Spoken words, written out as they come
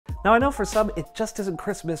Now I know for some it just isn't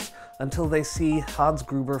Christmas until they see Hans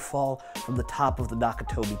Gruber fall from the top of the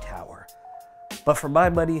Nakatomi Tower. But for my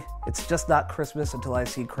money, it's just not Christmas until I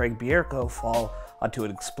see Craig Bierko fall onto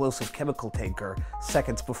an explosive chemical tanker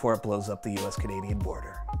seconds before it blows up the US-Canadian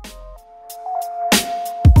border.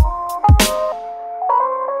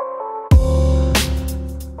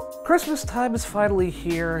 Christmas time is finally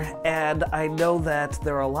here, and I know that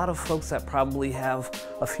there are a lot of folks that probably have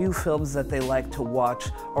a few films that they like to watch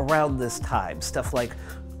around this time. Stuff like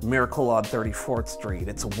Miracle on 34th Street,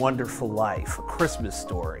 It's a Wonderful Life, A Christmas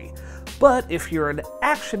Story. But if you're an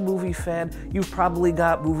action movie fan, you've probably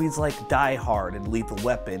got movies like Die Hard and Lethal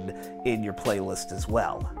Weapon in your playlist as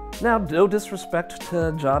well. Now, no disrespect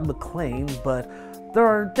to John McClane, but there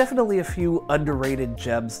are definitely a few underrated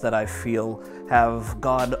gems that I feel have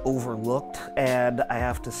gone overlooked, and I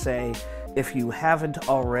have to say, if you haven't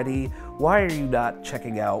already, why are you not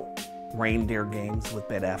checking out Reindeer Games with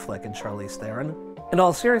Ben Affleck and Charlize Theron? In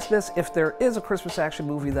all seriousness, if there is a Christmas action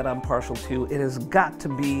movie that I'm partial to, it has got to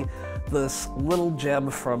be this little gem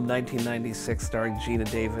from 1996 starring Geena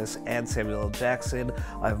Davis and Samuel L. Jackson.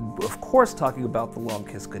 I'm, of course, talking about The Long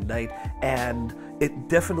Kiss Goodnight, and it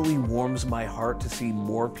definitely warms my heart to see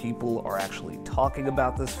more people are actually talking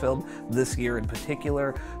about this film, this year in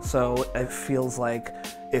particular. So it feels like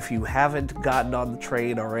if you haven't gotten on the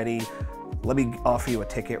train already, let me offer you a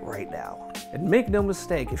ticket right now. And make no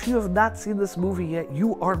mistake, if you have not seen this movie yet,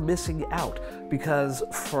 you are missing out, because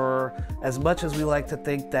for as much as we like to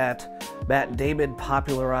think that Matt Damon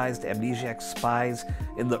popularized amnesiac spies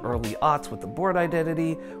in the early aughts with The Bourne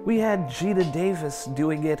Identity, we had Geena Davis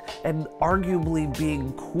doing it and arguably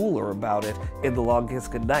being cooler about it in The Long Kiss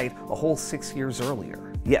Goodnight a whole 6 years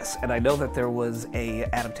earlier. Yes, and I know that there was an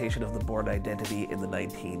adaptation of The Bourne Identity in the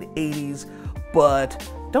 1980s,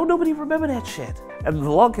 but don't nobody remember that shit. And The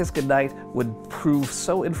Long Kiss Goodnight would prove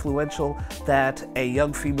so influential that a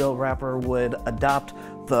young female rapper would adopt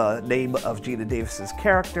the name of Geena Davis's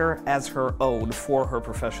character as her own for her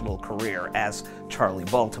professional career as Charlie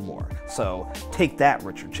Baltimore. So take that,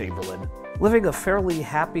 Richard Chamberlain. Living a fairly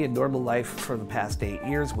happy and normal life for the past 8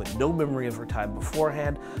 years with no memory of her time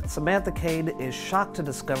beforehand, Samantha Cain is shocked to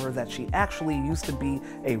discover that she actually used to be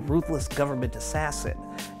a ruthless government assassin.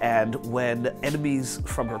 And when enemies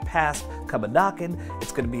from her past come a-knockin',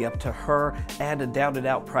 it's going to be up to her and a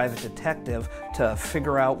down-and-out private detective to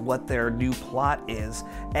figure out what their new plot is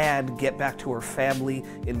and get back to her family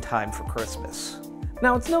in time for Christmas.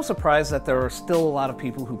 Now, it's no surprise that there are still a lot of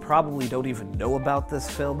people who probably don't even know about this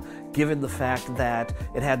film, given the fact that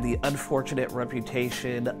it had the unfortunate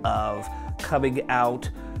reputation of coming out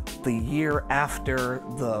the year after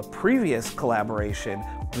the previous collaboration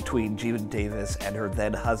between Geena Davis and her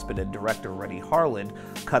then husband and director Renny Harlin,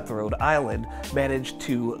 Cutthroat Island, managed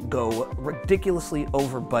to go ridiculously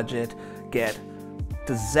over budget, get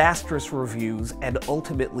disastrous reviews, and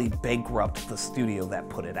ultimately bankrupt the studio that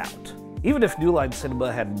put it out. Even if New Line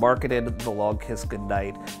Cinema had marketed The Long Kiss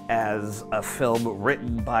Goodnight as a film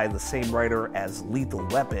written by the same writer as Lethal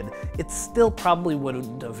Weapon, it still probably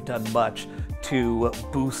wouldn't have done much to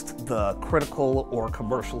boost the critical or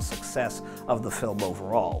commercial success of the film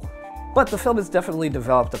overall. But the film has definitely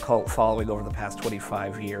developed a cult following over the past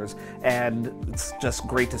 25 years, and it's just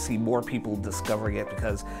great to see more people discovering it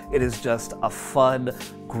because it is just a fun,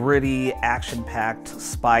 gritty, action-packed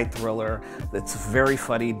spy thriller that's very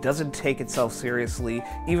funny, doesn't take itself seriously,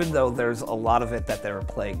 even though there's a lot of it that they're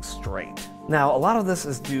playing straight. Now, a lot of this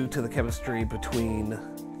is due to the chemistry between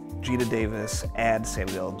Geena Davis and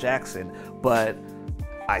Samuel L. Jackson, but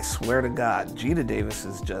I swear to God, Geena Davis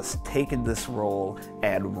is just taking this role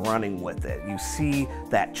and running with it. You see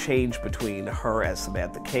that change between her as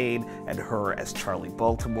Samantha Cain and her as Charlie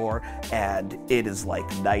Baltimore, and it is like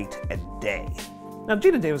night and day. Now,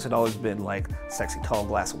 Geena Davis had always been like sexy tall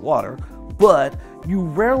glass of water, but you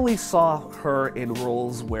rarely saw her in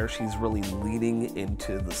roles where she's really leaning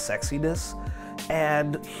into the sexiness.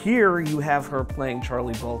 And here you have her playing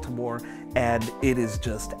Charlie Baltimore, and it is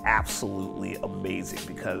just absolutely amazing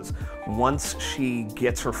because once she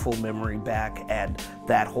gets her full memory back and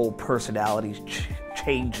that whole personality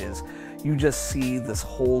changes, you just see this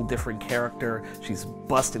whole different character. She's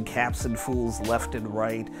busting caps and fools left and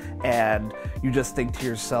right, and you just think to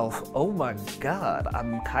yourself, oh my God,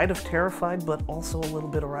 I'm kind of terrified, but also a little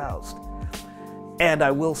bit aroused. And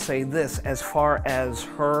I will say this, as far as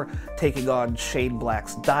her taking on Shane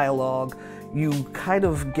Black's dialogue, you kind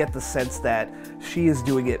of get the sense that she is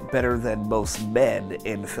doing it better than most men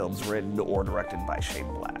in films written or directed by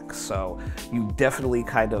Shane Black. So you definitely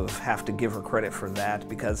kind of have to give her credit for that,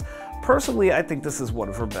 because personally I think this is one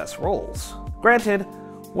of her best roles. Granted,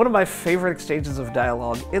 One of my favorite exchanges of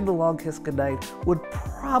dialogue in The Long Kiss Goodnight would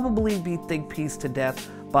probably be Think Peace to Death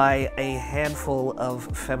by a handful of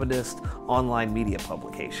feminist online media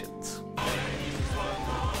publications.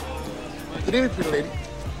 Good evening, pretty lady.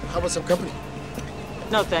 How about some company?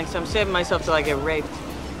 No thanks, I'm saving myself till I get raped.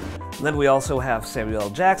 Then we also have Samuel L.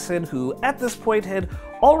 Jackson, who at this point had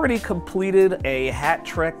already completed a hat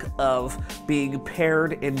trick of being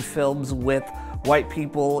paired in films with white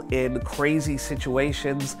people in crazy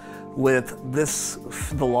situations, with this,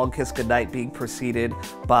 The Long Kiss Goodnight, being preceded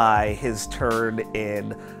by his turn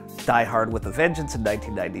in Die Hard with a Vengeance in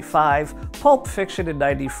 1995, Pulp Fiction in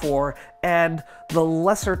 94, and the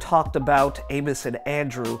lesser talked about Amos and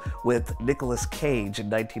Andrew with Nicolas Cage in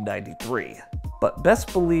 1993. But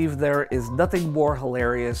best believe there is nothing more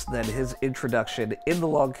hilarious than his introduction in The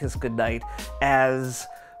Long Kiss Goodnight as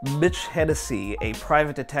Mitch Hennessy, a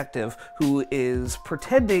private detective who is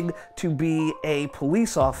pretending to be a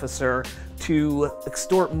police officer to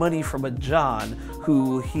extort money from a John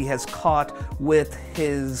who he has caught with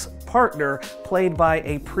his partner, played by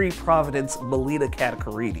a pre-Providence Melina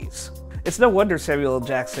Katakarides. It's no wonder Samuel L.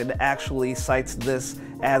 Jackson actually cites this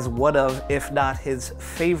as one of, if not his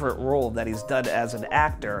favorite role that he's done as an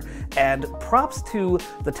actor, and props to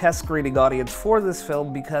the test screening audience for this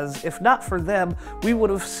film, because if not for them, we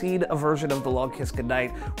would have seen a version of The Long Kiss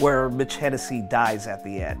Goodnight where Mitch Hennessy dies at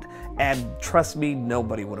the end. And trust me,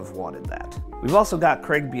 nobody would have wanted that. We've also got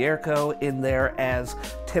Craig Bierko in there as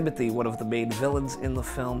Timothy, one of the main villains in the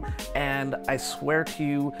film, and I swear to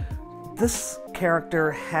you, this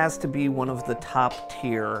character has to be one of the top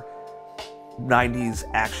tier 90s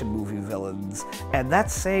action movie villains, and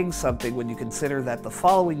that's saying something when you consider that the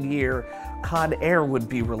following year Con Air would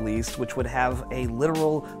be released, which would have a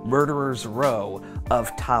literal murderer's row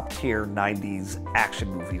of top tier 90s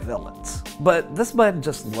action movie villains. But this man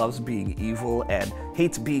just loves being evil and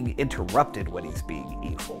hates being interrupted when he's being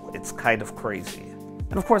evil. It's kind of crazy.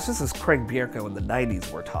 And of course, this is Craig Bierko in the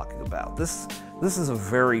 90s we're talking about. This is a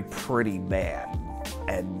very pretty man,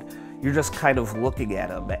 and you're just kind of looking at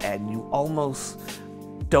him and you almost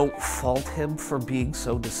don't fault him for being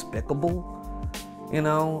so despicable. You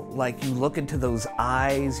know, like, you look into those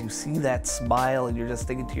eyes, you see that smile, and you're just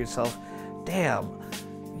thinking to yourself, damn,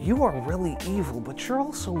 you are really evil, but you're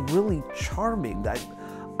also really charming.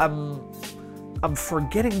 I'm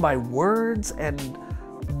forgetting my words, and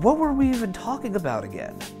what were we even talking about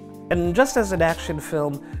again? And just as an action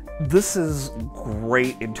film, this is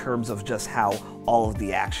great in terms of just how all of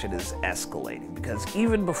the action is escalating, because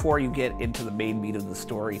even before you get into the main meat of the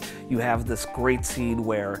story, you have this great scene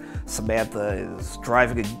where Samantha is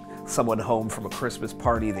driving someone home from a Christmas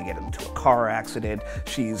party. They get into a car accident.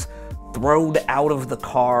 She's thrown out of the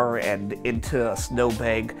car and into a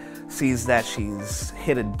snowbank, sees that she's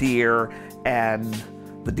hit a deer, and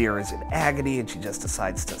the deer is in agony, and she just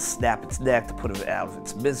decides to snap its neck to put it out of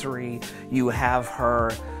its misery. You have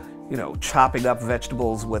her, you know, chopping up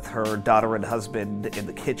vegetables with her daughter and husband in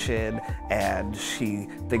the kitchen, and she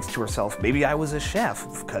thinks to herself, maybe I was a chef,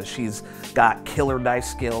 because she's got killer knife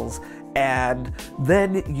skills. And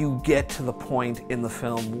then you get to the point in the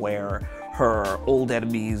film where her old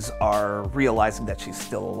enemies are realizing that she's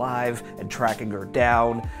still alive and tracking her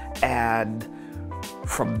down, and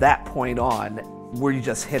from that point on, where you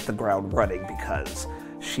just hit the ground running, because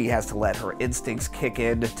she has to let her instincts kick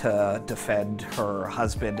in to defend her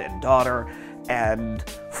husband and daughter. And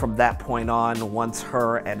from that point on, once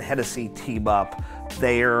her and Hennessy team up,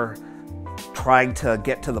 they're trying to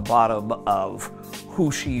get to the bottom of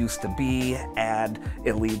who she used to be, and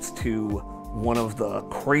it leads to one of the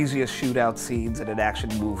craziest shootout scenes in an action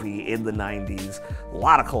movie in the 90s. A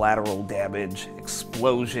lot of collateral damage,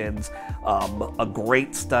 explosions, a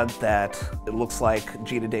great stunt that it looks like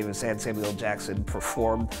Geena Davis and Samuel L. Jackson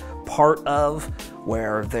performed part of,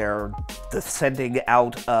 where they're descending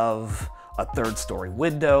out of a third-story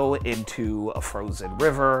window into a frozen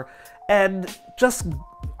river, and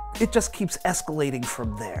it just keeps escalating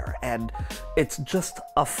from there, and it's just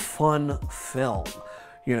a fun film.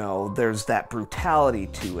 You know, there's that brutality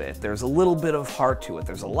to it, there's a little bit of heart to it,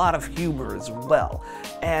 there's a lot of humor as well,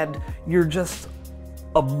 and you're just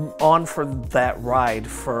on for that ride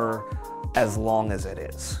for as long as it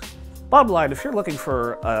is. Bottom line, if you're looking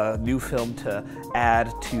for a new film to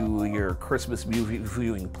add to your Christmas movie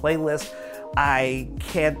viewing playlist, I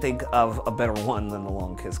can't think of a better one than The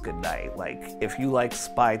Long Kiss Goodnight. Like, if you like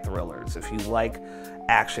spy thrillers, if you like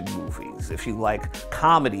action movies, if you like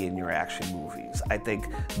comedy in your action movies, I think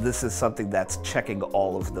this is something that's checking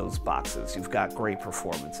all of those boxes. You've got great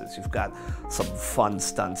performances, you've got some fun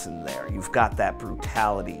stunts in there, you've got that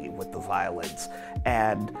brutality with the violence,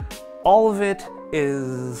 and All of it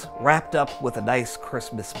is wrapped up with a nice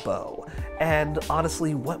Christmas bow. And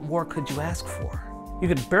honestly, what more could you ask for? You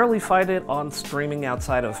could barely find it on streaming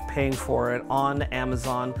outside of paying for it on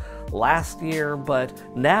Amazon last year, but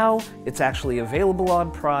now it's actually available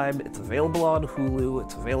on Prime, it's available on Hulu,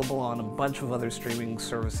 it's available on a bunch of other streaming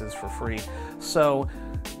services for free. So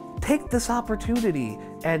take this opportunity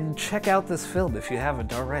and check out this film if you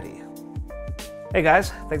haven't already. Hey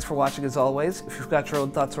guys, thanks for watching as always. If you've got your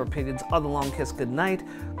own thoughts or opinions on The Long Kiss Goodnight,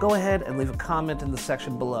 go ahead and leave a comment in the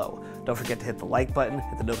section below. Don't forget to hit the like button,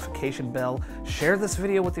 hit the notification bell, share this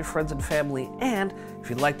video with your friends and family, and if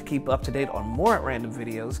you'd like to keep up to date on more at random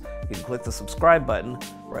videos, you can click the subscribe button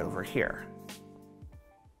right over here.